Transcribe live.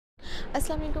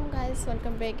Assalamualaikum guys,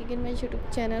 welcome back again my YouTube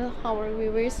channel. How are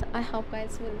viewers? I hope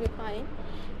guys will be fine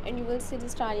and you will see the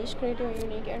stylish, creative,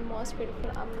 unique and most beautiful,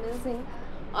 amazing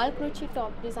all crochet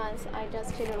top designs I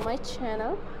just did on my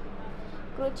channel.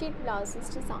 Crochet blouses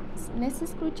designs. This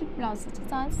is crochet blouses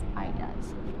designs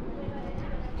ideas.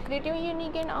 Creative,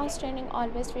 unique and outstanding all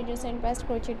best videos and best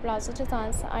crochet blouses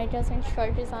designs, ideas and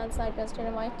shirt designs I just did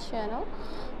on my channel.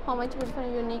 How much beautiful,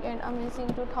 unique and amazing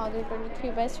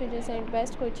 2023 best videos and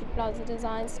best crochet blouses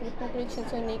designs, different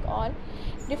collections, unique all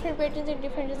different patterns and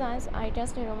different designs I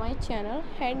just did on my channel.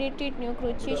 Hand knitted new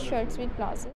crochet shirts with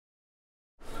blouses.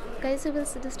 Guys, you will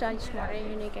see the stylish, modern,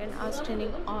 unique and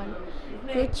outstanding on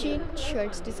crochet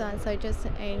shirts designs items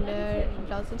and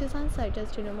blouse designs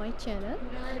items to know my channel.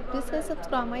 Please guys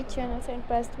subscribe my channel and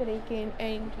press the bell icon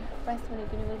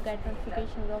you will get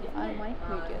notifications of all my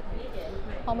videos.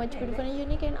 How much beautiful and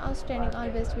unique and outstanding all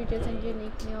best videos and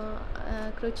unique new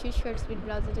crochet shirts with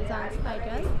blouse designs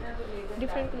items,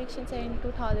 different collections and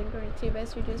 2023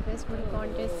 best videos, best beauty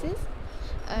contests,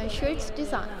 shirts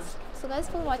designs. So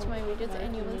guys, will watch my videos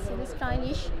and you will see the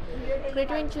stylish,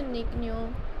 creative and unique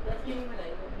new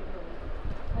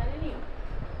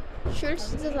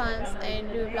shirts designs and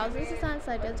blouses designs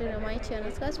items on my channel.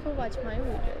 So guys, will watch my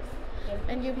videos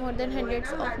and give more than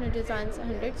hundreds of new designs,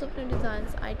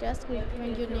 I test creative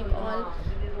and unique all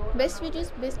best videos,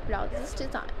 best blouses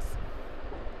designs.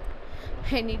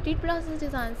 Hand knitted blouses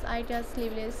designs, ideas,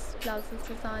 sleeveless blouses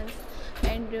designs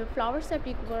and flower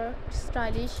fabric work,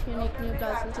 stylish, unique new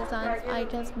blouses designs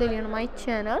ideas daily on my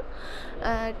channel.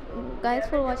 Guys,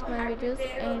 for watch my videos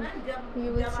and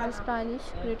you will see stylish,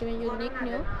 creative and unique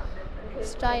new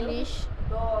stylish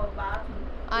all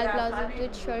blouses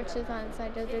with shirts designs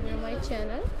ideas daily on my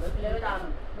channel.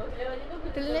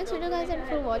 Till the next video guys, and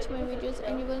for watch my videos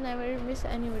and you will never miss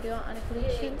any video on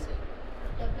collections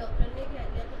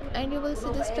and you will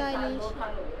see the stylish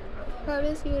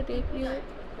products you take new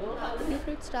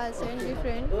different styles and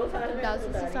different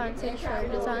blouses designs and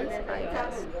shirt designs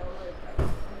ideas.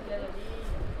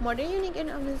 Modern, unique and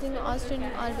amazing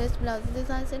outstanding all best blouses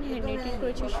designs and hand knitted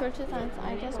crochet shirt designs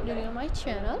ideas during on my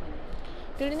channel.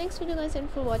 Till the next video guys, and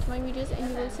for watch my videos and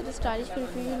you will see the stylish,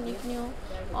 creative, unique new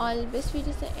all best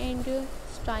videos and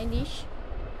stylish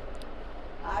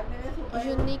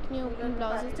unique new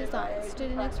blouses designs. Till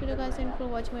the next video guys, and for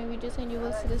watch my videos and you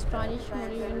will see the stylish, more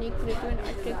unique, creative and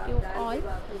attractive all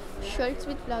shirts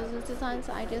with blouses designs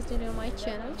ideas did on my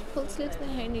channel. Full sleeves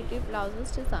and hand knitted blouses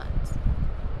designs.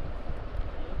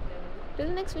 Till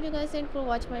the next video guys, and for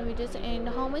watch my videos and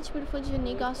how much beautiful,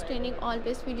 unique, outstanding all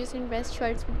best videos and best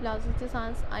shirts with blouses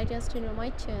designs ideas did on my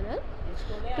channel.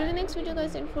 Till the next video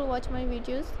guys, and for watch my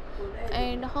videos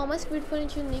and how much beautiful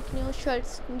and unique new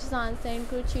shirts designs and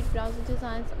crochet blouses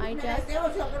designs ideas.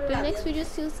 Till next video,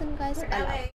 see you soon guys.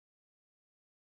 Allah.